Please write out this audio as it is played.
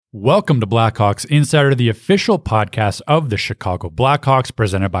Welcome to Blackhawks Insider, the official podcast of the Chicago Blackhawks,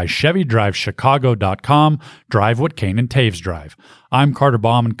 presented by ChevyDriveChicago.com. Drive what Kane and Taves drive. I'm Carter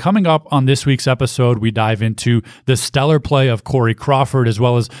Baum, and coming up on this week's episode, we dive into the stellar play of Corey Crawford, as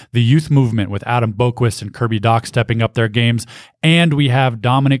well as the youth movement with Adam Boquist and Kirby Dach stepping up their games. And we have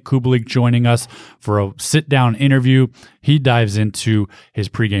Dominik Kubalik joining us for a sit-down interview. He dives into his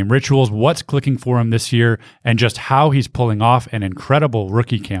pregame rituals, what's clicking for him this year, and just how he's pulling off an incredible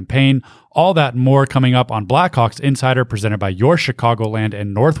rookie campaign. All that and more coming up on Blackhawks Insider, presented by your Chicagoland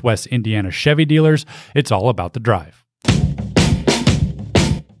and Northwest Indiana Chevy dealers. It's all about the drive.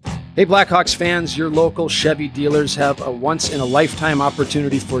 Hey Blackhawks fans, your local Chevy dealers have a once-in-a-lifetime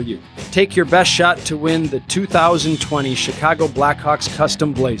opportunity for you. Take your best shot to win the 2020 Chicago Blackhawks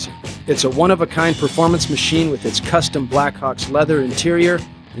Custom Blazer. It's a one-of-a-kind performance machine with its custom Blackhawks leather interior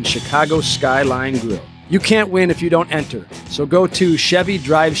and Chicago Skyline grille. You can't win if you don't enter, so go to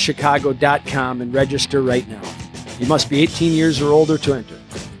ChevyDriveChicago.com and register right now. You must be 18 years or older to enter.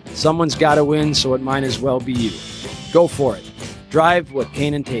 Someone's got to win, so it might as well be you. Go for it. Drive what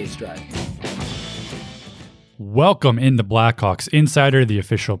Kane and Taves drive. Welcome into Blackhawks Insider, the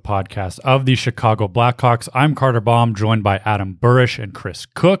official podcast of the Chicago Blackhawks. I'm Carter Baum, joined by Adam Burish and Chris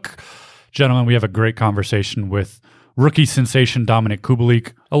Cook. Gentlemen, we have a great conversation with rookie sensation Dominik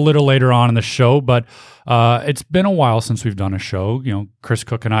Kubalik a little later on in the show, but it's been a while since we've done a show. You know, Chris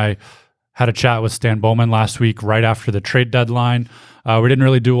Cook and I had a chat with Stan Bowman last week right after the trade deadline. We didn't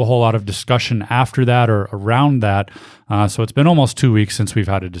really do a whole lot of discussion after that or around that. So it's been almost 2 weeks since we've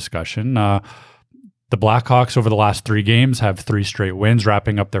had a discussion. The Blackhawks over the last 3 games have 3 straight wins,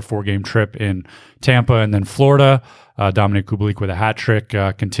 wrapping up their 4-game trip in Tampa and then Florida. Dominik Kubalik with a hat trick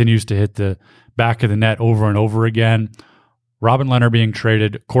continues to hit the back of the net over and over again. Robin Lehner being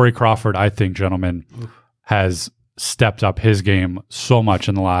traded. Corey Crawford, I think, gentlemen, has stepped up his game so much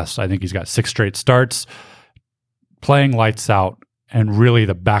in the last, I think he's got 6 straight starts, playing lights out, and really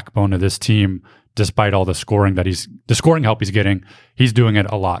the backbone of this team, despite all the scoring help he's getting. He's doing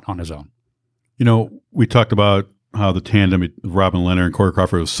it a lot on his own. You know, we talked about how the tandem of Robin Lehner and Corey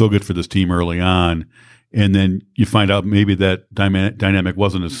Crawford was so good for this team early on, and then you find out maybe that dynamic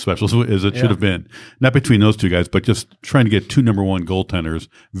wasn't as special as it should have been. Not between those two guys, but just trying to get 2 number 1 goaltenders,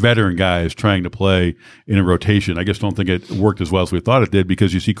 veteran guys trying to play in a rotation. I just don't think it worked as well as we thought it did,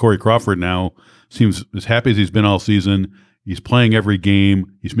 because you see Corey Crawford now seems as happy as he's been all season. He's playing every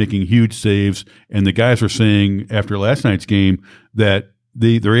game. He's making huge saves. And the guys were saying after last night's game that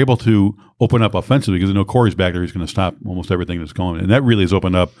they're able to open up offensively because they know Corey's back there. He's going to stop almost everything that's going. And that really has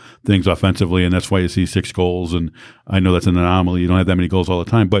opened up things offensively, and that's why you see 6 goals. And I know that's an anomaly. You don't have that many goals all the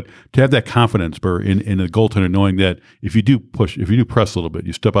time. But to have that confidence, Burr, in a goaltender, knowing that if you do press a little bit,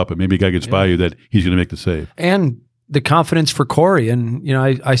 you step up and maybe a guy gets by you, that he's going to make the save. And the confidence for Corey. And, you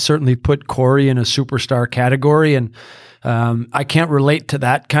know, I certainly put Corey in a superstar category, and I can't relate to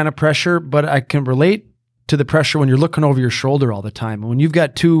that kind of pressure, but I can relate to the pressure when you're looking over your shoulder all the time. And when you've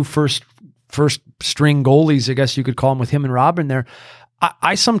got 2 first string goalies, I guess you could call them, with him and Robin there,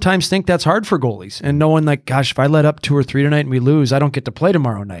 I sometimes think that's hard for goalies. And knowing like, gosh, if I let up 2 or 3 tonight and we lose, I don't get to play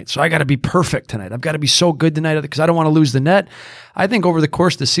tomorrow night. So I got to be perfect tonight. I've got to be so good tonight because I don't want to lose the net. I think over the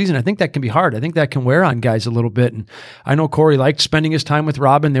course of the season, I think that can be hard. I think that can wear on guys a little bit. And I know Corey liked spending his time with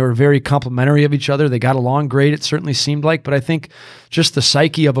Robin. They were very complimentary of each other. They got along great, it certainly seemed like. But I think just the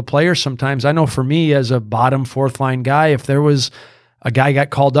psyche of a player sometimes, I know for me as a bottom 4th line guy, if there was a guy got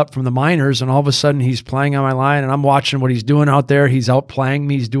called up from the minors and all of a sudden he's playing on my line and I'm watching what he's doing out there. He's outplaying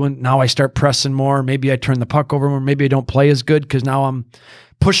me. Now I start pressing more. Maybe I turn the puck over more. Maybe I don't play as good because now I'm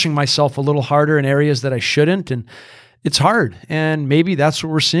pushing myself a little harder in areas that I shouldn't. And it's hard. And maybe that's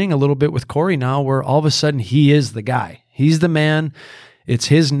what we're seeing a little bit with Corey now, where all of a sudden he is the guy. He's the man. It's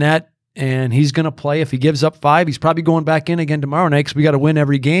his net and he's going to play. If he gives up 5, he's probably going back in again tomorrow night because we got to win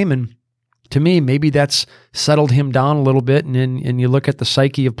every game. And to me, maybe that's settled him down a little bit. And you look at the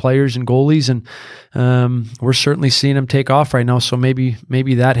psyche of players and goalies, and we're certainly seeing him take off right now. So maybe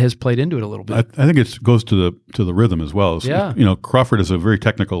that has played into it a little bit. I think it goes to the rhythm as well. So, you know, Crawford is a very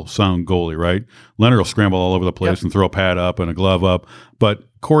technical, sound goalie, right? Leonard will scramble all over the place and throw a pad up and a glove up. But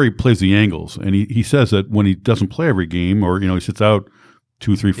Corey plays the angles, and he says that when he doesn't play every game, or, you know, he sits out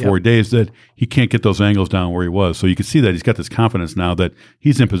 2, 3, 4 days, that he can't get those angles down where he was. So you can see that he's got this confidence now that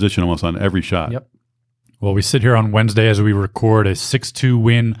he's in position almost on every shot. Yep. Well, we sit here on Wednesday as we record a 6-2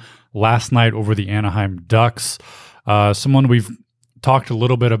 win last night over the Anaheim Ducks. Someone we've talked a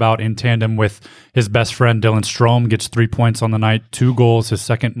little bit about in tandem with his best friend Dylan Strome gets 3 points on the night, 2 goals, his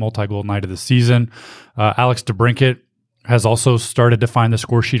second multi-goal night of the season. Alex DeBrincat has also started to find the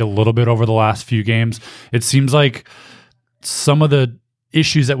score sheet a little bit over the last few games. It seems like some of the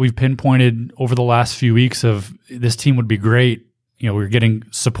issues that we've pinpointed over the last few weeks of this team would be great. We're getting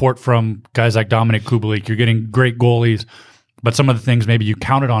support from guys like Dominik Kubalik. You're getting great goalies, but some of the things maybe you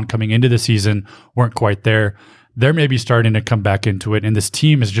counted on coming into the season weren't quite there. They're maybe starting to come back into it, and this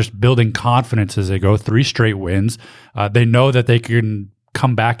team is just building confidence as they go. 3 straight wins. They know that they can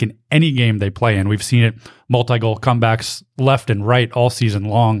come back in any game they play in. We've seen it, multi-goal comebacks left and right all season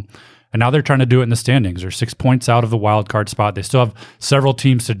long, and now they're trying to do it in the standings. They're 6 points out of the wild card spot. They still have several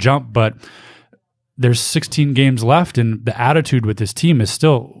teams to jump, but there's 16 games left, and the attitude with this team is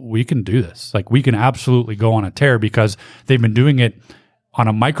still, we can do this. Like, we can absolutely go on a tear because they've been doing it on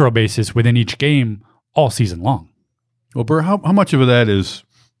a micro basis within each game all season long. Well, Burr, how much of that is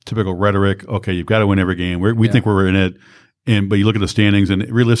typical rhetoric? Okay, you've got to win every game. We think we're in it, but you look at the standings, and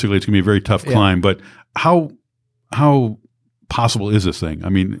realistically, it's going to be a very tough climb. But how possible is this thing? I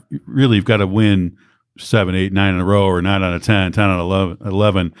mean, really, you've got to win 7, 8, 9 in a row, or 9 out of 10, 10 out of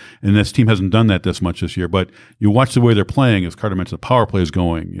 11, and this team hasn't done that this much this year. But you watch the way they're playing, as Carter mentioned, the power play is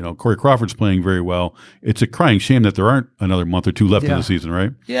going. Corey Crawford's playing very well. It's a crying shame that there aren't another month or two left in the season,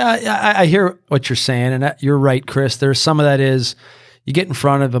 right? Yeah, I hear what you're saying, and you're right, Chris. There's some of that is you get in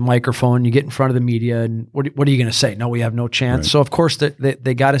front of a microphone, you get in front of the media, and what are you going to say? No, we have no chance. Right. So, of course,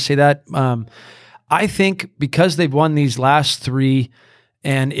 they got to say that. I think because they've won these last 3,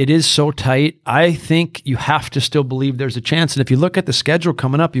 and it is so tight, I think you have to still believe there's a chance. And if you look at the schedule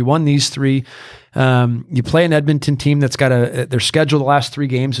coming up, you won these 3. You play an Edmonton team that's got their schedule the last 3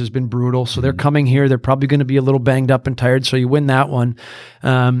 games has been brutal. So they're coming here. They're probably going to be a little banged up and tired. So you win that one.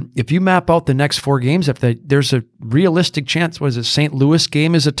 If you map out the next 4 games, there's a realistic chance. Was it St. Louis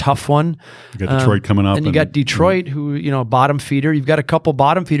game is a tough one. You got Detroit coming up. And you got Detroit, who, bottom feeder. You've got a couple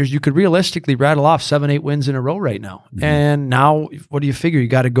bottom feeders. You could realistically rattle off 7, 8 wins in a row right now. Mm-hmm. And now, what do you figure? You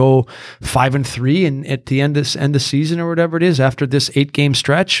got to go 5-3 and at the end of season or whatever it is after this 8-game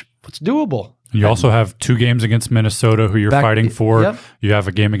stretch. It's doable. You also have 2 games against Minnesota, who you're fighting for. Yep. You have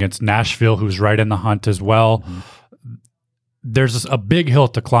a game against Nashville, who's right in the hunt as well. Mm-hmm. There's a big hill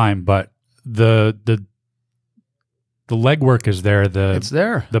to climb, but the legwork is there. It's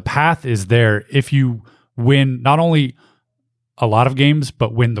there. The path is there if you win not only a lot of games,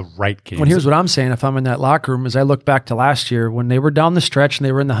 but win the right games. Well, here's what I'm saying. If I'm in that locker room, as I look back to last year, when they were down the stretch and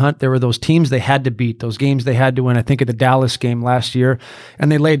they were in the hunt, there were those teams they had to beat, those games they had to win. I think of the Dallas game last year,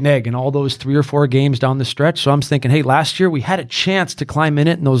 and they laid an egg in all those 3 or 4 games down the stretch. So I'm thinking, hey, last year we had a chance to climb in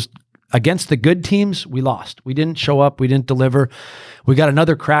it, and those against the good teams, we lost. We didn't show up. We didn't deliver. We got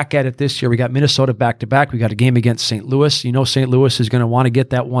another crack at it this year. We got Minnesota back-to-back. We got a game against St. Louis. St. Louis is going to want to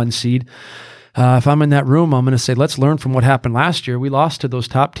get that 1 seed. If I'm in that room, I'm going to say, let's learn from what happened last year. We lost to those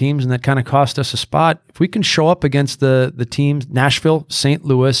top teams, and that kind of cost us a spot. If we can show up against the teams, Nashville, St.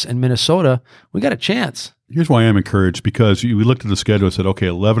 Louis, and Minnesota, we got a chance. Here's why I'm encouraged, because we looked at the schedule and said, okay,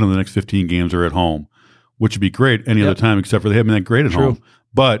 11 of the next 15 games are at home, which would be great any other time except for they haven't been that great at home.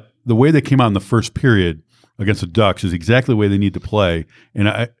 But the way they came out in the first period against the Ducks is exactly the way they need to play.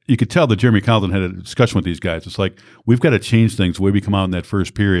 And you could tell that Jeremy Colleton had a discussion with these guys. It's like, we've got to change things the way we come out in that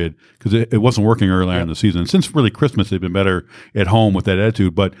first period, because it wasn't working early on in the season. And since really Christmas, they've been better at home with that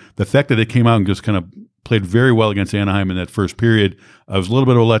attitude. But the fact that they came out and just kind of played very well against Anaheim in that first period, I was a little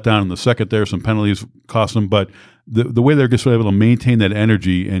bit of a letdown in the second there. Some penalties cost them. But the way they're just able to maintain that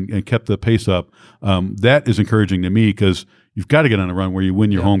energy and kept the pace up, that is encouraging to me, because you've got to get on a run where you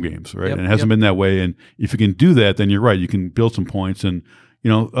win your home games, right? And it hasn't been that way. And if you can do that, then you're right. You can build some points. And,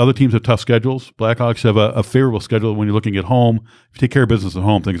 other teams have tough schedules. Blackhawks have a favorable schedule when you're looking at home. If you take care of business at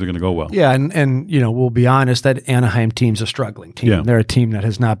home, things are going to go well. Yeah, and we'll be honest, that Anaheim team's a struggling team. Yeah. They're a team that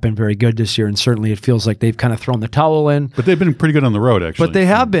has not been very good this year, and certainly it feels like they've kind of thrown the towel in. But they've been pretty good on the road, actually. But they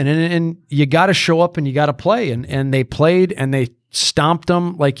have been, and you got to show up and you got to play. And they played, and they stomped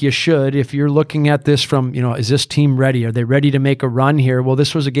them like you should. If you're looking at this from, is this team ready? Are they ready to make a run here? Well,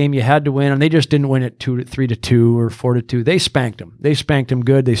 this was a game you had to win, and they just didn't win it 3-2 or 4-2. They spanked them. They spanked them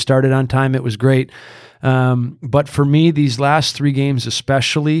good. They started on time. It was great. But for me, these last 3 games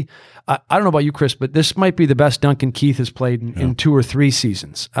especially, I don't know about you, Chris, but this might be the best Duncan Keith has played in 2 or 3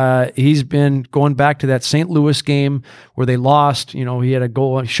 seasons. He's been going back to that St. Louis game where they lost. He had a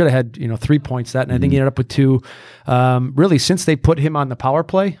goal. He should have had 3 points that, and I think he ended up with 2. Really, since they put him on the power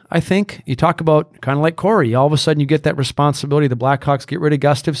play, I think you talk about kind of like Corey. All of a sudden, you get that responsibility. The Blackhawks get rid of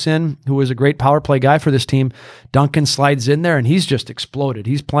Gustafsson, who was a great power play guy for this team. Duncan slides in there, and he's just exploded.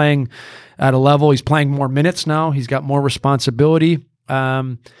 He's playing at a level. He's playing more minutes now. He's got more responsibility.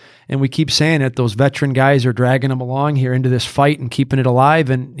 And we keep saying it, those veteran guys are dragging them along here into this fight and keeping it alive.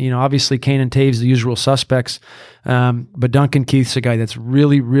 And, obviously Kane and Taves, the usual suspects. But Duncan Keith's a guy that's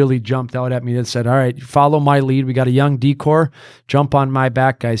really, really jumped out at me that said, all right, follow my lead. We got a young decor. Jump on my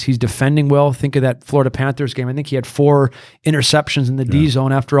back, guys. He's defending well. Think of that Florida Panthers game. I think he had 4 interceptions in the D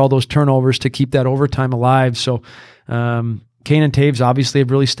zone after all those turnovers to keep that overtime alive. So, Kane and Taves obviously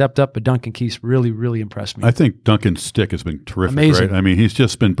have really stepped up, but Duncan Keith's really, really impressed me. I think Duncan's stick has been terrific, Amazing. right? I mean, he's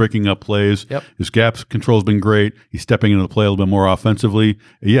just been breaking up plays. Yep. His gap control's been great. He's stepping into the play a little bit more offensively.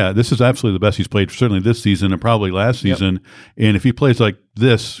 Yeah, this is absolutely the best he's played, certainly this season and probably last season. And if he plays like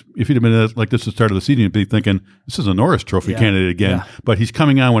this, if he'd have been like this at the start of the season, you'd be thinking, this is a Norris Trophy candidate again. Yeah. But he's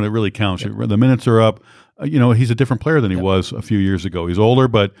coming on when it really counts. Yep. The minutes are up. He's a different player than he was a few years ago. He's older,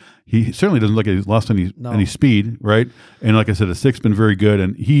 but he certainly doesn't look like he's lost any speed, right? And like I said, the stick's been very good,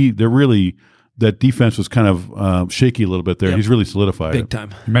 and that defense was kind of shaky a little bit there. Yep. He's really solidified big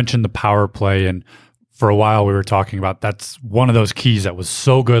time. You mentioned the power play, and for a while we were talking about that's one of those keys that was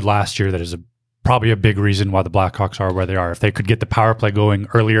so good last year that is probably a big reason why the Blackhawks are where they are. If they could get the power play going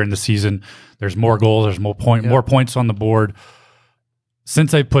earlier in the season, there's more goals, there's more points on the board.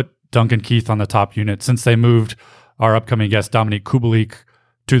 Since they put Duncan Keith on the top unit, since they moved our upcoming guest Dominik Kubalik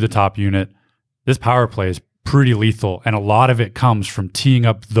to the top unit, this power play is pretty lethal, and a lot of it comes from teeing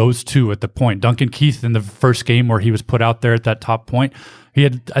up those two at the point. Duncan Keith in the first game where he was put out there at that top point, he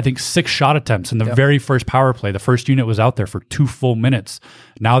had, I think, 6 shot attempts in the very first power play. The first unit was out there for 2 full minutes.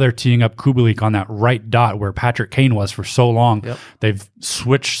 Now they're teeing up Kubalik on that right dot where Patrick Kane was for so long. Yep. They've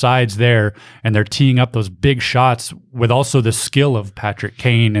switched sides there, and they're teeing up those big shots with also the skill of Patrick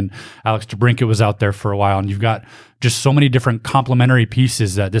Kane, and Alex DeBrincat was out there for a while. And you've got just so many different complementary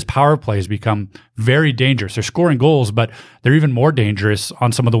pieces that this power play has become very dangerous. They're scoring goals, but they're even more dangerous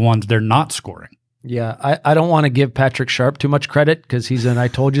on some of the ones they're not scoring. Yeah, I don't want to give Patrick Sharp too much credit because he's an I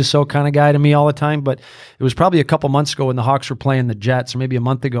told you so kind of guy to me all the time, but it was probably a couple months ago when the Hawks were playing the Jets, or maybe a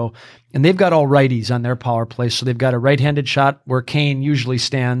month ago, and they've got all righties on their power play. So they've got a right-handed shot where Kane usually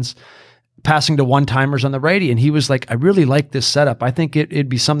stands, passing to one-timers on the righty, and he was like, I really like this setup. I think it'd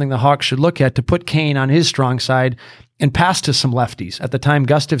be something the Hawks should look at to put Kane on his strong side and pass to some lefties. At the time,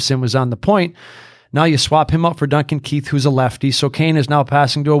 Gustafsson was on the point. Now you swap him up for Duncan Keith, who's a lefty. So Kane is now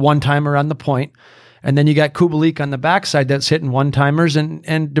passing to a one-timer on the point. And then you got Kubalik on the backside that's hitting one-timers. And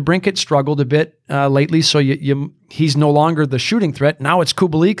DeBrincat struggled a bit lately, so he's no longer the shooting threat. Now it's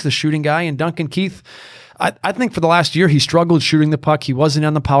Kubalik, the shooting guy, and Duncan Keith. I think for the last year, he struggled shooting the puck. He wasn't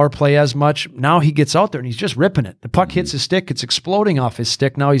on the power play as much. Now he gets out there and he's just ripping it. The puck hits his stick. It's exploding off his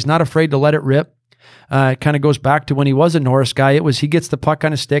stick. Now he's not afraid to let it rip. It kind of goes back to when he was a Norris guy. He gets the puck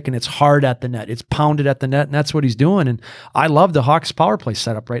on his stick and it's hard at the net. It's pounded at the net, and that's what he's doing. And I love the Hawks power play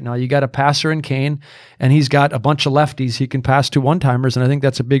setup right now. You got a passer in Kane, and he's got a bunch of lefties he can pass to one-timers, and I think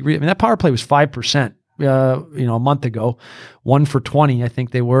that's a big reason. I mean, that power play was 5%. A month ago, 1 for 20, I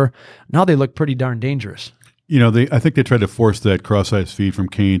think they were. Now they look pretty darn dangerous. I think they tried to force that cross-ice feed from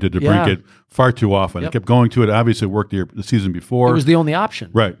Kane to DeBrincat far too often. It kept going to it. Obviously, it worked the season before. It was the only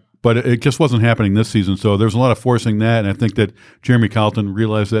option. Right. But it just wasn't happening this season. So there's a lot of forcing that. And I think that Jeremy Carlton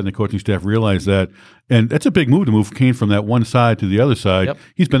realized that, and the coaching staff realized that. And that's a big move to move Kane from that one side to the other side. Yep.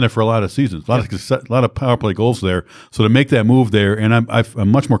 He's been there for a lot of seasons, a lot of power play goals there. So to make that move there, and I'm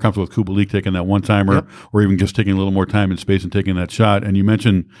much more comfortable with Kubalik taking that one-timer, or even just taking a little more time and space and taking that shot. And you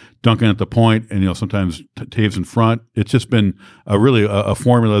mentioned Duncan at the point, and sometimes Taves in front. It's just been a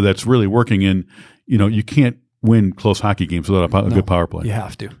formula that's really working. And you can't win close hockey games without a good power play. You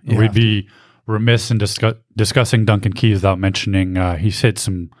have to. We'd be remiss in discussing Duncan Keith without mentioning he's hit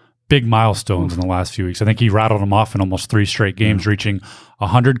some big milestones in the last few weeks. I think he rattled them off in almost 3 straight games, reaching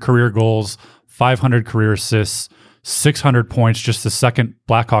 100 career goals, 500 career assists, 600 points, just the second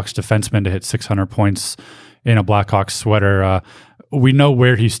Blackhawks defenseman to hit 600 points in a Blackhawks sweater. We know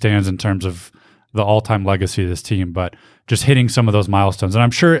where he stands in terms of the all-time legacy of this team, but just hitting some of those milestones. And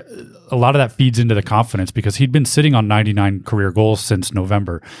I'm sure a lot of that feeds into the confidence because he'd been sitting on 99 career goals since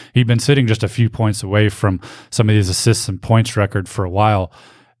November. He'd been sitting just a few points away from some of these assists and points record for a while.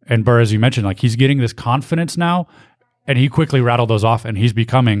 And Burr, as you mentioned, he's getting this confidence now, and he quickly rattled those off, and he's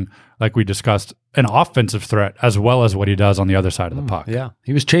becoming, like we discussed, an offensive threat as well as what he does on the other side of the puck. Yeah,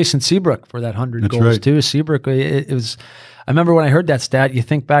 he was chasing Seabrook for that 100 That's goals right. too. Seabrook, it was. I remember when I heard that stat. You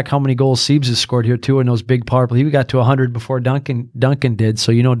think back how many goals Siebes has scored here too in those big power plays. He got to 100 before Duncan did.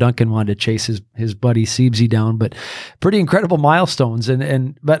 So Duncan wanted to chase his buddy Siebesy down. But pretty incredible milestones.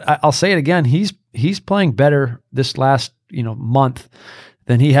 But I'll say it again. He's playing better this last month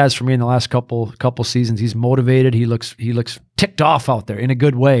than he has for me in the last couple seasons. He's motivated. He looks ticked off out there in a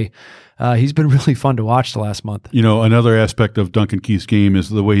good way. He's been really fun to watch the last month. Another aspect of Duncan Keith's game is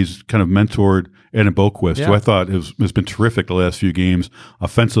the way he's kind of mentored Adam Boquist, who I thought has been terrific the last few games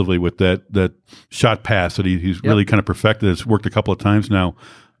offensively with that shot pass that he's really kind of perfected. It's worked a couple of times now.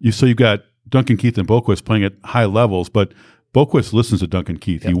 You've got Duncan Keith and Boquist playing at high levels, but Boquist listens to Duncan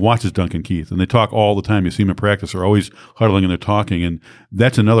Keith. He watches Duncan Keith, and they talk all the time. You see him in practice. They're always huddling and they're talking, and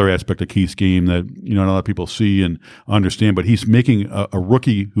that's another aspect of Keith's game that not a lot of people see and understand. But he's making a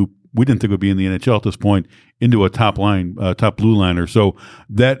rookie who we didn't think would be in the NHL at this point into a top blue liner. So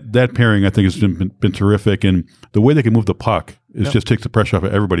that pairing, I think, has been terrific, and the way they can move the puck just takes the pressure off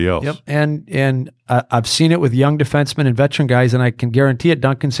of everybody else. Yep, and I've seen it with young defensemen and veteran guys, and I can guarantee it.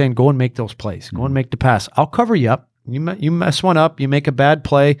 Duncan saying, "Go and make those plays. Go and make the pass. I'll cover you up. You mess one up, you make a bad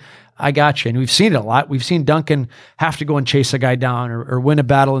play, I got you." And we've seen it a lot. We've seen Duncan have to go and chase a guy down or win a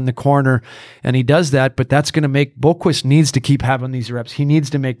battle in the corner, and he does that, but that's going to make Boquist needs to keep having these reps. He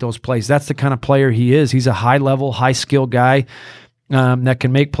needs to make those plays. That's the kind of player he is. He's a high-level, high-skill guy that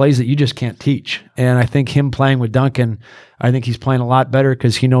can make plays that you just can't teach. And I think him playing with Duncan, I think he's playing a lot better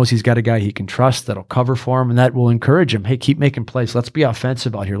because he knows he's got a guy he can trust that'll cover for him, and that will encourage him. Hey, keep making plays. Let's be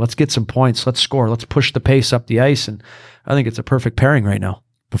offensive out here. Let's get some points. Let's score. Let's push the pace up the ice. And I think it's a perfect pairing right now.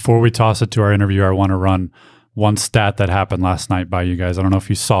 Before we toss it to our interview, I want to run one stat that happened last night by you guys. I don't know if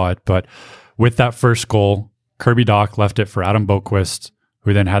you saw it, but with that first goal, Kirby Dach left it for Adam Boquist,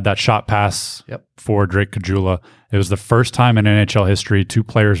 who then had that shot pass for Drake Caggiula. It was the first time in NHL history 2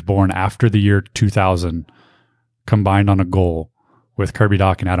 players born after the year 2000 combined on a goal, with Kirby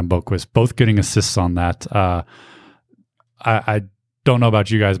Dach and Adam Boquist both getting assists on that. I don't know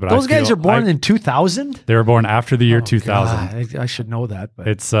about you guys, but those guys are born in 2000? They were born after the year 2000. God, I should know that. But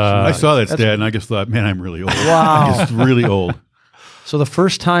it's I saw that stat and I just thought, man, I'm really old. Wow. I'm just really old. So the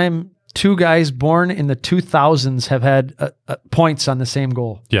first time 2 guys born in the 2000s have had points on the same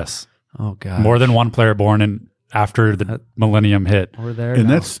goal. Yes. Oh, God. More than one player born after the millennium hit. We're there and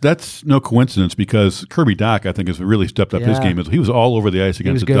now. that's no coincidence, because Kirby Dach, I think, has really stepped up his game. He was all over the ice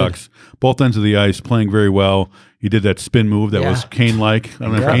against the Ducks, both ends of the ice, playing very well. He did that spin move that was Kane-like. I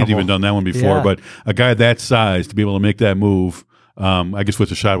don't know if Kane's even done that one before, but a guy that size to be able to make that move, I guess, with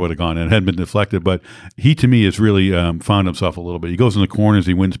the shot would have gone in. It hadn't been deflected, but he, to me, has really found himself a little bit. He goes in the corners,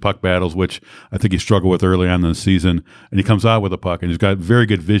 he wins puck battles, which I think he struggled with early on in the season, and he comes out with a puck, and he's got very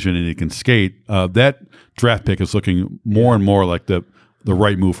good vision, and he can skate. That draft pick is looking more and more like the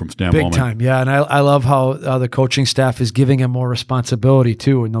right move from Stan Bowman. Big time, yeah. And I love how the coaching staff is giving him more responsibility,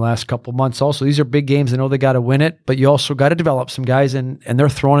 too, in the last couple months. Also, these are big games. I know they got to win it, but you also got to develop some guys, and they're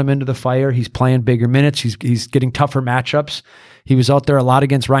throwing him into the fire. He's playing bigger minutes. He's getting tougher matchups. He was out there a lot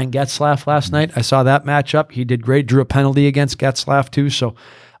against Ryan Getzlaf last night. I saw that matchup. He did great, drew a penalty against Getzlaf, too. So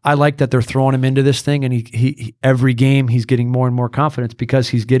I like that they're throwing him into this thing, and he every game he's getting more and more confidence because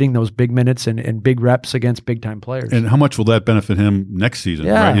he's getting those big minutes and big reps against big-time players. And how much will that benefit him next season?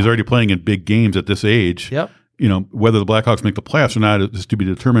 Yeah. Right? He's already playing in big games at this age. Yep. Whether the Blackhawks make the playoffs or not is to be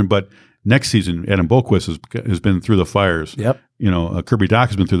determined, but next season, Adam Boquist has been through the fires. Yep. Kirby Dach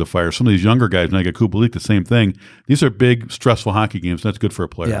has been through the fires. Some of these younger guys, Dominik Kubalik, the same thing. These are big, stressful hockey games. That's good for a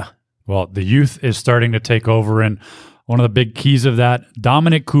player. Yeah. Well, the youth is starting to take over, and one of the big keys of that,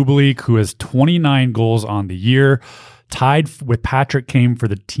 Dominik Kubalik, who has 29 goals on the year, tied with Patrick Kane for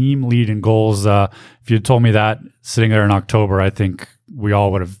the team lead in goals. If you had told me that sitting there in October, I think we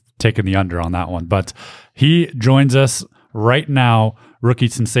all would have taken the under on that one. But he joins us right now, rookie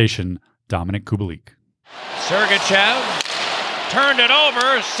sensation, Dominik Kubalik. Sergachev turned it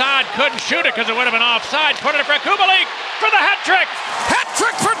over. Saad couldn't shoot it because it would have been offside. Put it for Kubalik for the hat trick. Hat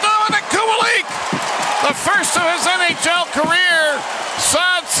trick for Dominik Kubalik. The first of his NHL career.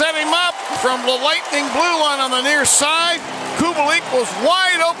 Saad set him up from the lightning blue line on the near side. Kubalik was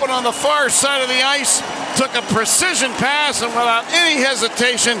wide open on the far side of the ice. Took a precision pass and without any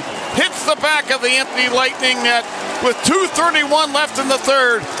hesitation hits the back of the empty Lightning net with 2:31 left in the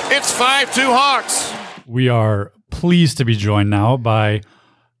third. It's 5-2 Hawks. We are pleased to be joined now by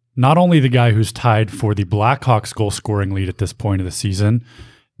not only the guy who's tied for the Blackhawks goal scoring lead at this point of the season,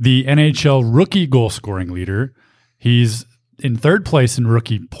 the NHL rookie goal scoring leader. He's in third place in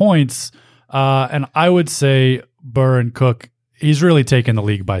rookie points. And I would say Burr and Cook, he's really taken the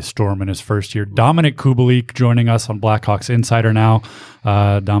league by storm in his first year. Dominik Kubalik joining us on Blackhawks Insider now.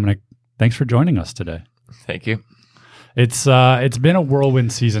 Dominik, thanks for joining us today. Thank you. It's been a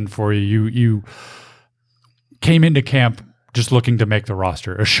whirlwind season for you. You came into camp just looking to make the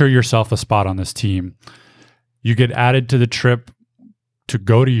roster, assure yourself a spot on this team. You get added to the trip to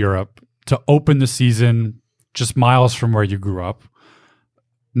go to Europe, to open the season just miles from where you grew up.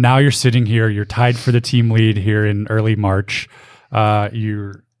 Now you're sitting here. You're tied for the team lead here in early March.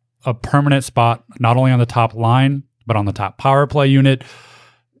 You're a permanent spot, not only on the top line, but on the top power play unit.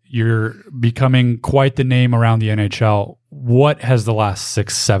 You're becoming quite the name around the NHL. What has the last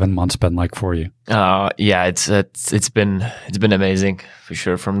 6-7 months been like for you? Yeah, it's been amazing for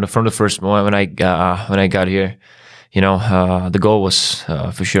sure. From the first moment when I got here, the goal was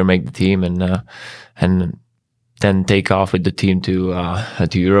for sure make the team and then take off with the team to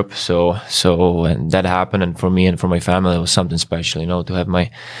Europe. So and that happened, and for me and for my family, it was something special. To have my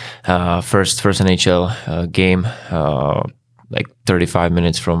first NHL game. Like 35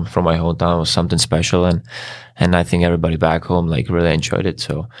 minutes from my hometown was something special, and I think everybody back home like really enjoyed it.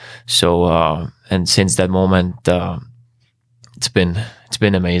 So and since that moment, it's been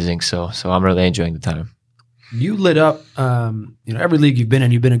amazing. So I'm really enjoying the time. You lit up, every league you've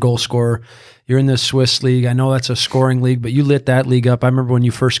been a goal scorer. You're in the Swiss league. I know that's a scoring league, but you lit that league up. I remember when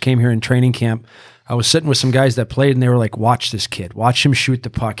you first came here in training camp, I was sitting with some guys that played, and they were like, watch this kid. Watch him shoot the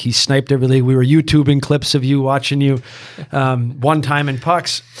puck. He sniped every league. We were YouTubing clips of you, watching you one time in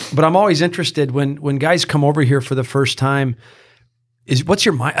pucks. But I'm always interested when guys come over here for the first time, what's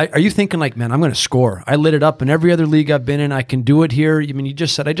your mind? Are you thinking like, man, I'm going to score? I lit it up in every other league I've been in. I can do it here. I mean, you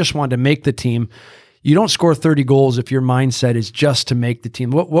just said, I just wanted to make the team. You don't score 30 goals if your mindset is just to make the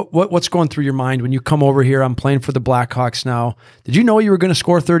team. What's going through your mind when you come over here? I'm playing for the Blackhawks now. Did you know you were going to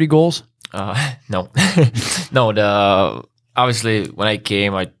score 30 goals? No, no. Obviously, when I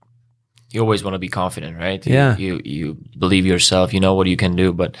came, you always want to be confident, right? You believe yourself. You know what you can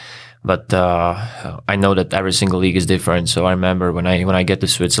do, but I know that every single league is different. So I remember when I get to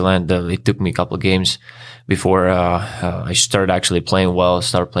Switzerland, it took me a couple of games before I started actually playing well,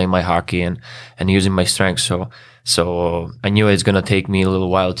 started playing my hockey and using my strengths. So I knew it's gonna take me a little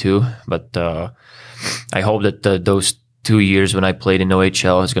while too, but I hope that those 2 years when I played in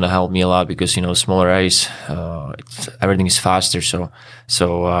OHL is going to help me a lot because, smaller ice, everything is faster. So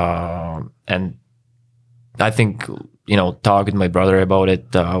and I think, talking to my brother about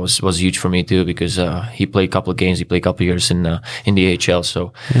it was huge for me too because he played a couple of games, he played a couple of years in the AHL.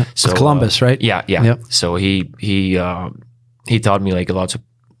 So Columbus, right? Yeah. Yep. So he taught me like lots of,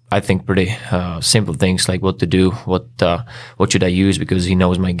 I think, pretty simple things like what to do, what should I use because he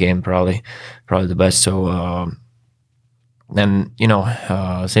knows my game probably the best. So. And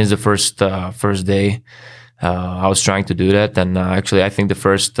since the first day, I was trying to do that. And actually, I think the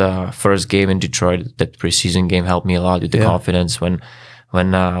first game in Detroit, that preseason game, helped me a lot with the confidence. When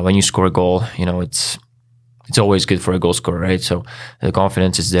you score a goal, it's always good for a goal scorer, right? So the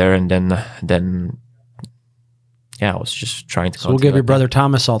confidence is there, and then. Yeah, I was just trying to. So we'll give your brother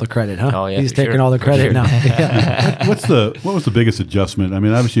Thomas all the credit, huh? Oh, yeah, he's taking all the credit now. Yeah. What was the biggest adjustment? I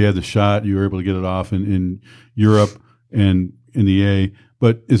mean, obviously you had the shot, you were able to get it off in Europe and in the A,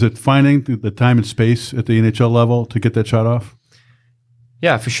 but is it finding the time and space at the NHL level to get that shot off?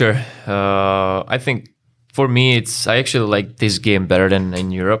 Yeah, for sure. I think for me, I actually like this game better than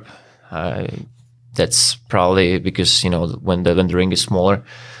in Europe. That's probably because when the ring is smaller.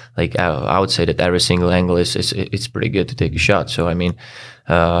 Like I would say that every single angle it's pretty good to take a shot. So I mean,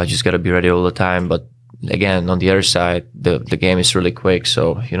 just got to be ready all the time. But again, on the other side, the game is really quick,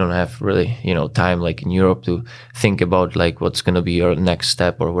 so you don't have really time like in Europe to think about like what's gonna be your next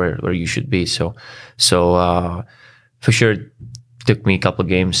step or where you should be. So for sure, it took me a couple of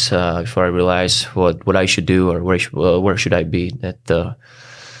games before I realized what I should do or where should I be. That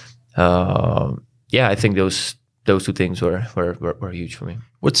I think those two things were huge for me.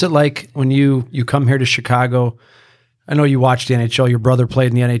 What's it like when you come here to Chicago? I know you watched the NHL. Your brother played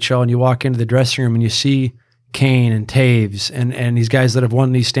in the NHL, and you walk into the dressing room and you see Kane and Taves and these guys that have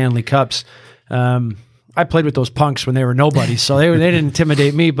won these Stanley Cups. I played with those punks when they were nobody, so they didn't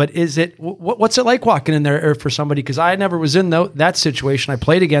intimidate me. But what's it like walking in there for somebody? Because I never was in that situation. I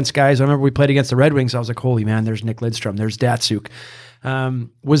played against guys. I remember we played against the Red Wings. I was like, holy man, there's Nick Lidstrom, there's Datsuk.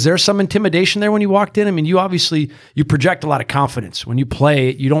 Was there some intimidation there when you walked in? I mean, you project a lot of confidence. When you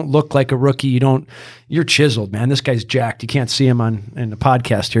play, you don't look like a rookie. You're chiseled, man. This guy's jacked. You can't see him in the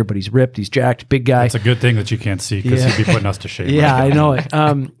podcast here, but he's ripped. He's jacked, big guy. It's a good thing that you can't see because he'd be putting us to shame. Yeah, I know it.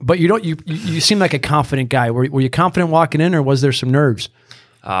 But you seem like a confident guy. Were you confident walking in, or was there some nerves?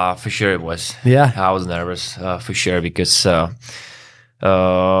 For sure it was. Yeah. I was nervous, for sure, because I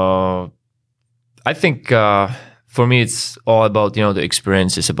think for me it's all about, the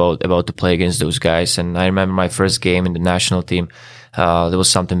experience. It's about to play against those guys. And I remember my first game in the national team, there was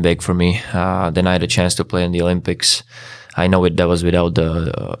something big for me. Then I had a chance to play in the Olympics. I know that was without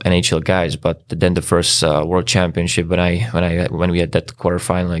the NHL guys, but then the first World Championship when we had that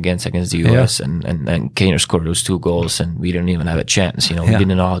quarterfinal against the US and Kaner scored those 2 goals and we didn't even have a chance. We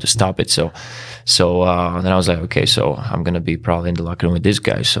didn't know how to stop it. So then I was like, okay, so I'm gonna be probably in the locker room with this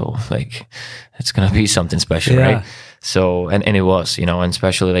guy. So like, it's gonna be something special, right? So and it was, and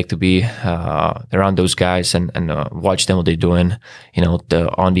especially like to be around those guys and watch them what they're doing,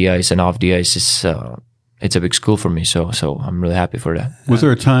 on the ice and off the ice is it's a big school for me. So I'm really happy for that. Was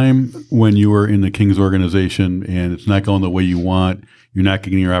there a time when you were in the Kings organization and it's not going the way you want, you're not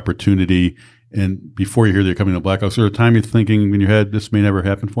getting your opportunity, and before you hear they're coming to Blackhawks, is there a time you're thinking in your head, this may never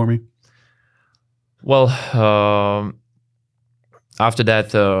happen for me? Well, after that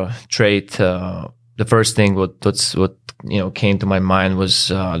trade, the first thing what came to my mind was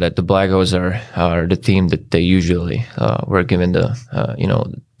that the Blackhawks are the team that they usually were given the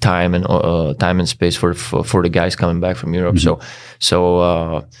time and space for the guys coming back from Europe. Mm-hmm.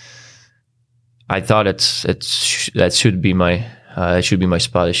 So I thought that should be my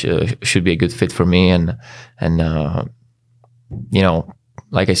spot. It should be a good fit for me, and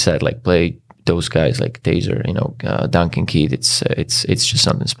like I said, like play those guys like Taser, Duncan Keith. It's just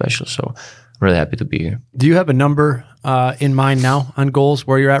something special. So I'm really happy to be here. Do you have a number in mind now on goals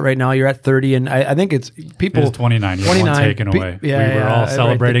where you're at right now? You're at 30, and I think it's people. It's 29. You have one taken away. We were all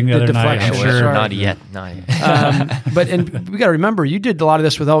celebrating the other night. I'm sure. Not yet. But we got to remember, you did a lot of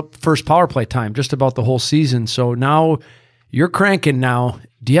this without first power play time, just about the whole season. So now you're cranking now.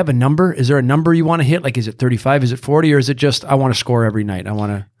 Do you have a number? Is there a number you want to hit? Like, is it 35? Is it 40? Or is it just, I want to score every night? I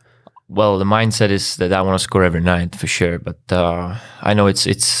want to. Well, the mindset is that I want to score every night for sure, but I know it's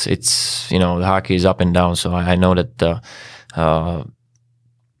the hockey is up and down, so I know that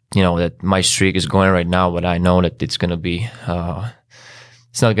that my streak is going right now, but I know that it's gonna be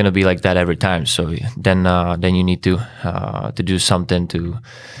it's not gonna be like that every time. So then you need to do something to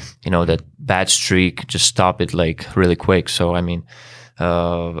that bad streak, just stop it like really quick. So I mean.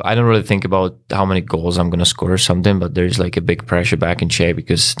 I don't really think about how many goals I'm going to score or something, but there's like a big pressure back in Czech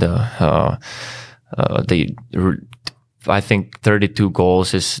because I think 32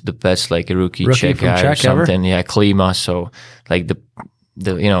 goals is the best, like a rookie Czech guy or something. Ever? Yeah, Klima. So like the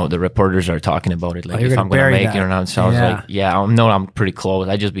reporters are talking about it, like if I'm going to make it or not. So I was like, I'm pretty close.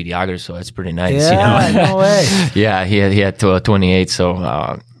 I just beat Jagr, so it's pretty nice. Yeah, no way. Yeah, he had 28.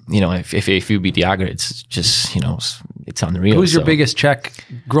 So if you beat Jagr, it's just it's unreal. Who's your biggest Czech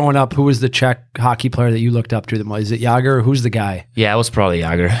growing up? Who was the Czech hockey player that you looked up to the most? Is it Jagr or who's the guy? Yeah, it was probably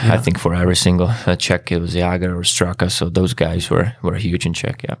Jagr. Yeah. I think for every single Czech, it was Jagr or Straka. So those guys were huge in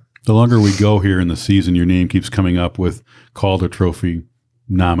Czech, yeah. The longer we go here in the season, your name keeps coming up with Calder Trophy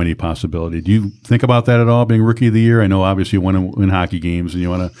nominee possibility. Do you think about that at all, being Rookie of the Year? I know obviously you want to win hockey games and you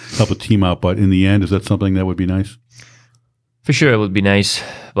want to help a team out, but in the end, is that something that would be nice? For sure, it would be nice,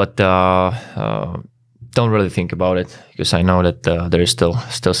 but don't really think about it because I know that there is still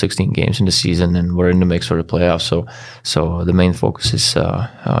 16 games in the season and we're in the mix for the playoffs. So the main focus is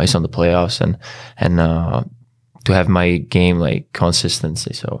on the playoffs and to have my game like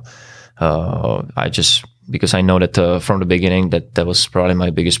consistency. So because I know that from the beginning that was probably my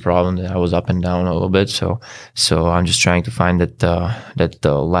biggest problem, that I was up and down a little bit. So I'm just trying to find that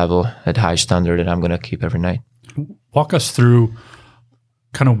level, that high standard that I'm going to keep every night. Walk us through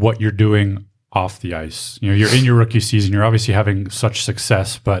kind of what you're doing off the ice. You're in your rookie season. You're obviously having such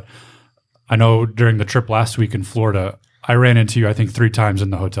success, but I know during the trip last week in Florida, I ran into you, I think 3 times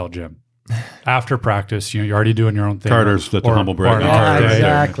in the hotel gym. After practice, you're already doing your own thing. Carter's at the humble brag.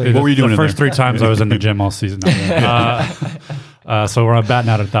 Exactly. What were you doing the in first there? 3 times I was in the gym all season. So we're batting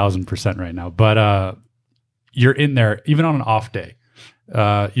out 1,000% right now. But you're in there, even on an off day.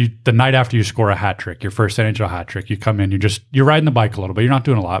 The night after you score a hat trick, your first NHL hat trick, you come in, you're riding the bike a little bit. You're not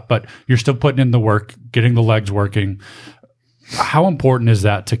doing a lot, but you're still putting in the work, getting the legs working. How important is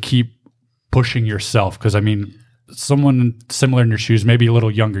that to keep pushing yourself? Because I mean, someone similar in your shoes, maybe a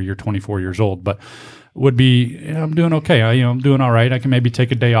little younger, you're 24 years old, but would be, I'm doing okay. I'm doing all right. I can maybe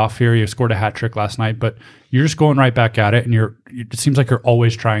take a day off here. You scored a hat trick last night, but you're just going right back at it. And it seems like you're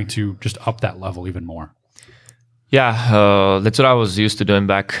always trying to just up that level even more. Yeah, that's what I was used to doing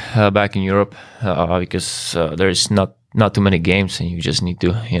back in Europe because there's not too many games and you just need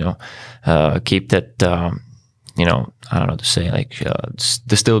to keep that I don't know to say, like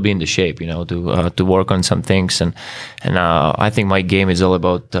to still be in the shape, to work on some things and I think my game is all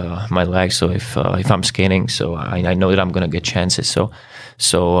about my legs. So if I'm skating, so I know that I'm gonna get chances.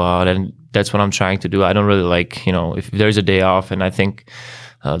 So then that's what I'm trying to do. I don't really like if there's a day off, and I think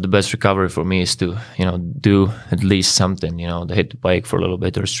the best recovery for me is to do at least something, to hit the bike for a little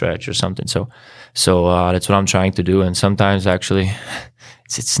bit or stretch or something. So that's what I'm trying to do. And sometimes actually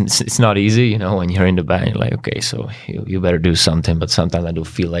it's not easy, when you're in the band, you're like, okay, so you better do something. But sometimes I do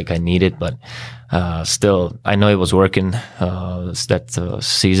feel like I need it, but still I know it was working that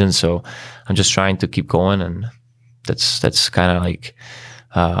season. So I'm just trying to keep going, and that's kind of like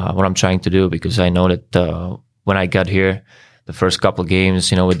what I'm trying to do, because I know that when I got here, the first couple of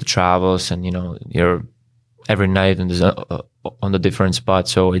games, with the travels and, you're every night and on the different spot.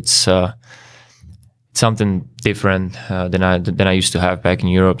 So it's something different than I used to have back in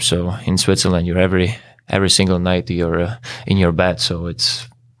Europe. So in Switzerland, you're every single night you're in your bed. So it's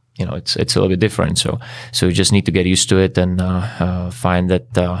a little bit different. So you just need to get used to it and find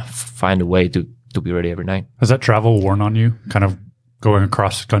a way to be ready every night. Has that travel worn on you? Kind of going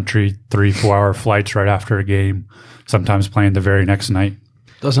across the country, 3-4 hour flights right after a game, sometimes playing the very next night?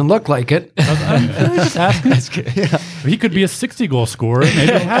 Doesn't look like it. That's good. Yeah. He could be a 60-goal scorer.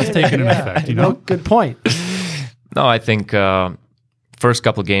 Maybe it has taken an effect. Good point. No, I think first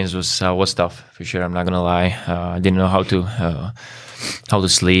couple of games was tough for sure. I'm not gonna lie. I didn't know how to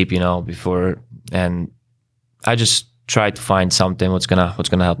sleep, before, and I just tried to find something what's gonna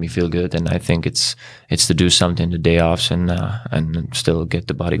help me feel good. And I think it's to do something the day offs and still get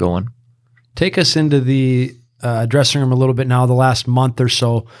the body going. Take us into the dressing room a little bit now, the last month or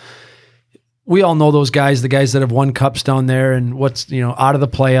so. We all know those guys, the guys that have won cups down there, and what's, out of the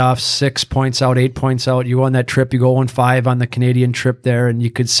playoffs, 6 points out, 8 points out. You go on that trip, you go 1-5 on the Canadian trip there, and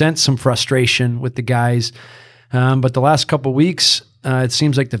you could sense some frustration with the guys. But the last couple of weeks, it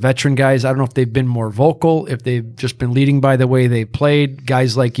seems like the veteran guys, I don't know if they've been more vocal, if they've just been leading by the way they played,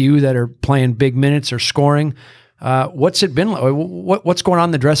 guys like you that are playing big minutes or scoring. What's it been like? What's going on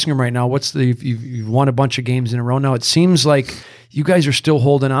in the dressing room right now? You've won a bunch of games in a row now. It seems like you guys are still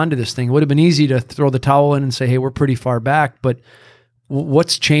holding on to this thing. It would have been easy to throw the towel in and say, hey, we're pretty far back. But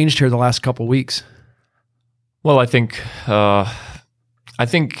what's changed here the last couple of weeks? Well, I think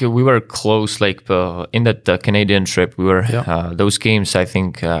we were close. Like in that Canadian trip, we were those games. I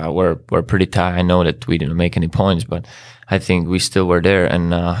think were pretty tight. I know that we didn't make any points, but I think we still were there,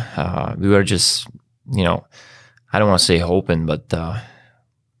 and we were just, I don't want to say hoping, but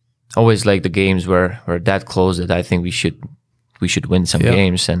always like the games were that close that I think we should win some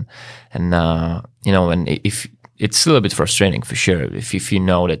games, and if it's still a bit frustrating for sure if you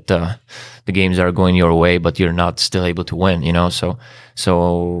know that the games are going your way, but you're not still able to win, so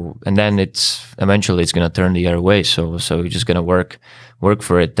and then eventually it's going to turn the other way. So you're just going to work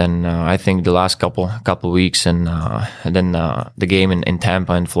for it. And I think the last couple weeks and then the game in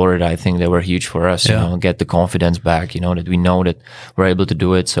Tampa and Florida, I think they were huge for us. Get the confidence back. That we know that we're able to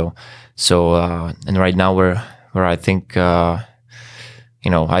do it. So and right now we're I think.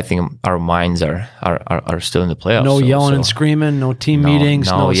 I think our minds are still in the playoffs. No yelling and screaming, no team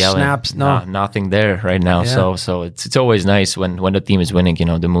meetings, no yelling, snaps, nothing there right now. Yeah. So it's always nice when the team is winning.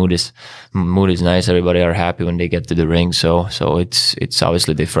 The mood is nice. Everybody are happy when they get to the ring. So it's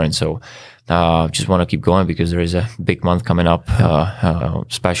obviously different. So just want to keep going because there is a big month coming up,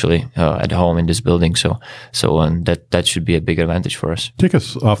 especially at home in this building. So and that should be a big advantage for us. Take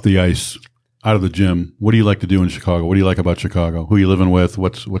us off the ice. Out of the gym, what do you like to do in Chicago? What do you like about Chicago? Who are you living with?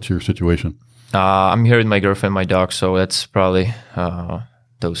 What's your situation? I'm here with my girlfriend and my dog, so that's probably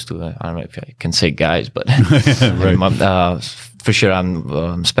those two. I don't know if I can say guys, but right. For sure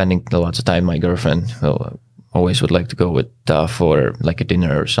I'm spending lots of time with my girlfriend. Always would like to go with for like a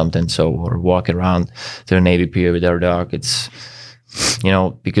dinner or something, or walk around to the Navy Pier with our dog. It's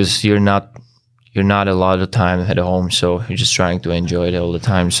because you're not a lot of time at home, so you're just trying to enjoy it all the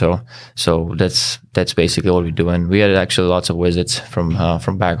time. So that's basically what we're doing. We had actually lots of visits from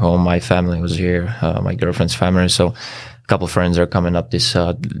back home. My family was here, my girlfriend's family. So a couple of friends are coming up this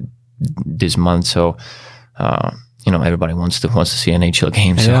month. So everybody wants to see NHL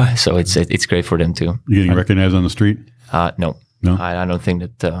games. So it's great for them too. You getting recognized on the street? No. No, I don't think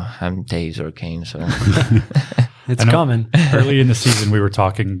that I'm Taves or Kane. So. It's coming. Early in the season, we were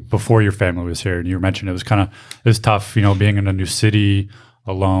talking before your family was here, and you mentioned it was tough, being in a new city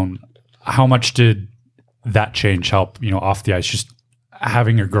alone. How much did that change help, off the ice? Just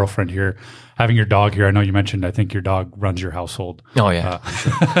having your girlfriend here, having your dog here. I know you mentioned, I think your dog runs your household. Oh yeah.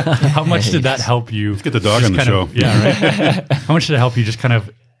 How much did that help you? Let's get the dog on the show. Right. How much did it help you just kind of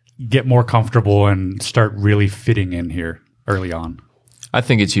get more comfortable and start really fitting in here early on? I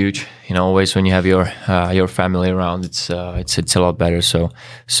think it's huge. Always when you have your family around, it's a lot better. So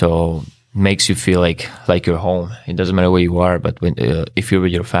it makes you feel like you're home. It doesn't matter where you are, but when if you're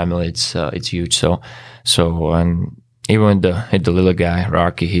with your family, it's huge. So and even the little guy,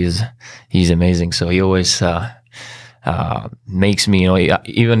 Rocky, he's amazing. So he always makes me,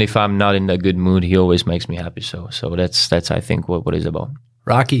 even if I'm not in a good mood, he always makes me happy. So that's I think what it's about.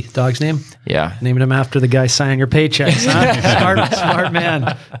 Rocky, dog's name? Yeah. Naming him after the guy signing your paychecks, huh? Smart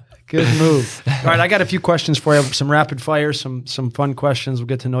man. Good move. All right, I got a few questions for you. Some rapid fire, some fun questions. We'll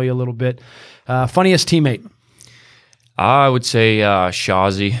get to know you a little bit. Funniest teammate? I would say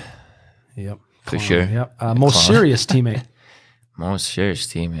Shazi. Yep. For sure. Yep. Most serious teammate? Most serious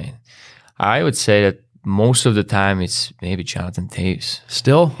teammate. I would say that most of the time it's maybe Jonathan Taves.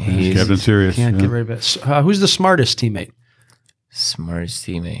 Still? He's Captain Serious. Can't get rid of it. Who's the smartest teammate? Smartest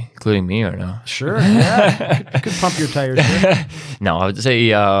teammate, including me or no? Sure. Yeah. could pump your tires. There. No, I would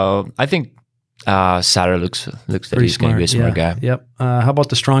say I think Sarah looks that he's going to be a smart guy. Yep. How about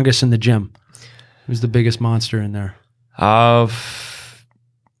the strongest in the gym? Who's the biggest monster in there?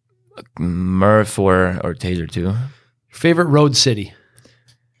 Murph or Taser too. Favorite road city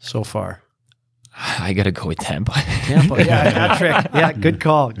so far? I gotta go with Tampa. Tampa, yeah, Patrick. Yeah, good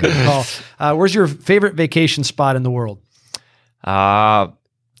call. Good call. Where's your favorite vacation spot in the world?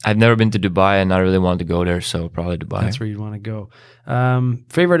 I've never been to Dubai and I really want to go there, so probably Dubai. That's where you'd want to go.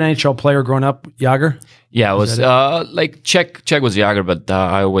 Favorite NHL player growing up, Jagr? Yeah, it was like Czech was Jagr, but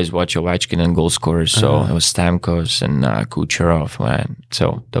I always watch Ovechkin and goal scorers, so it was Stamkos and Kucherov,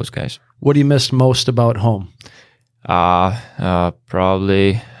 so those guys. What do you miss most about home?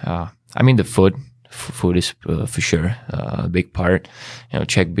 Probably, the food. Food is for sure a big part.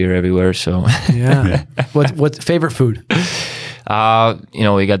 Czech beer everywhere, so. Yeah. What favorite food?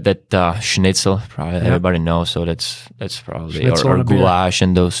 We got that schnitzel. Probably everybody knows. So that's probably or goulash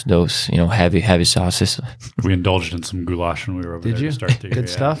and those heavy sauces. We indulged in some goulash when we were over there. Did you? To start the year. Good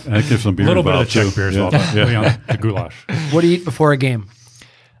stuff. I think there's some beer. A little bit of the too. Czech beer as well, but the goulash. What do you eat before a game?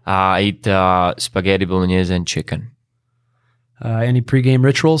 I eat spaghetti bolognese and chicken. Any pregame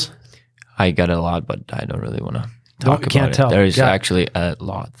rituals? I got a lot, but I don't really want to talk about can't it. tell. There is actually a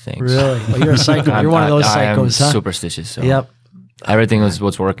lot of things. Really? Well, you're a psycho. You're one of those psychos, I'm huh? superstitious. So Yep. everything is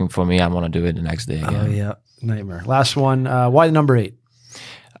what's working for me. I want to do it the next day again. Oh, yeah. Nightmare. Last one. Why the number 8?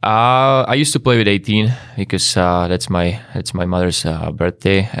 I used to play with 18 because that's my mother's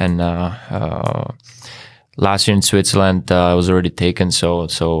birthday, and last year in Switzerland I was already taken, so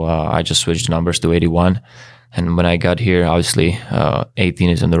I just switched numbers to 81. And when I got here, obviously 18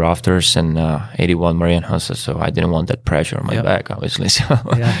 is in the rafters and 81 Marian Hossa, so I didn't want that pressure on my back, obviously. So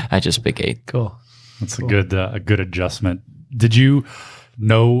I just picked 8. Cool. That's a good adjustment. Did you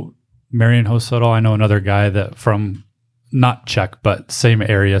know Marian Hossa at all? I know another guy that from not Czech, but same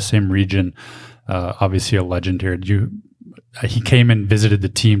area, same region. Obviously a legend here. He came and visited the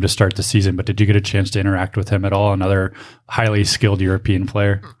team to start the season, but did you get a chance to interact with him at all? Another highly skilled European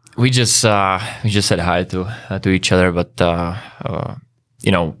player. We just said hi to each other, but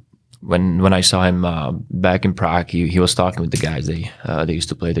when I saw him back in Prague, he was talking with the guys. They used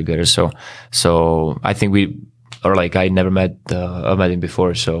to play together. So I think I never met him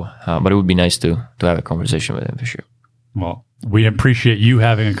before. So but it would be nice to have a conversation with him for sure. Well, we appreciate you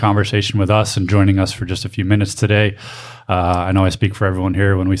having a conversation with us and joining us for just a few minutes today. I know I speak for everyone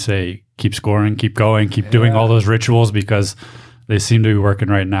here when we say keep scoring, keep going, keep doing all those rituals because they seem to be working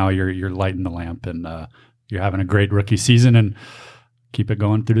right now. You're lighting the lamp and you're having a great rookie season and keep it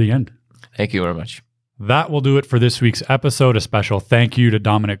going through the end. Thank you very much. That will do it for this week's episode. A special thank you to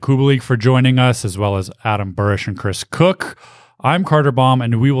Dominik Kubalik for joining us, as well as Adam Burish and Chris Cook. I'm Carter Baum,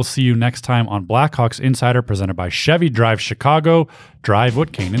 and we will see you next time on Blackhawks Insider presented by Chevy Drive Chicago. Drive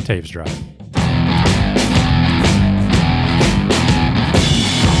what Kane and Taves drive.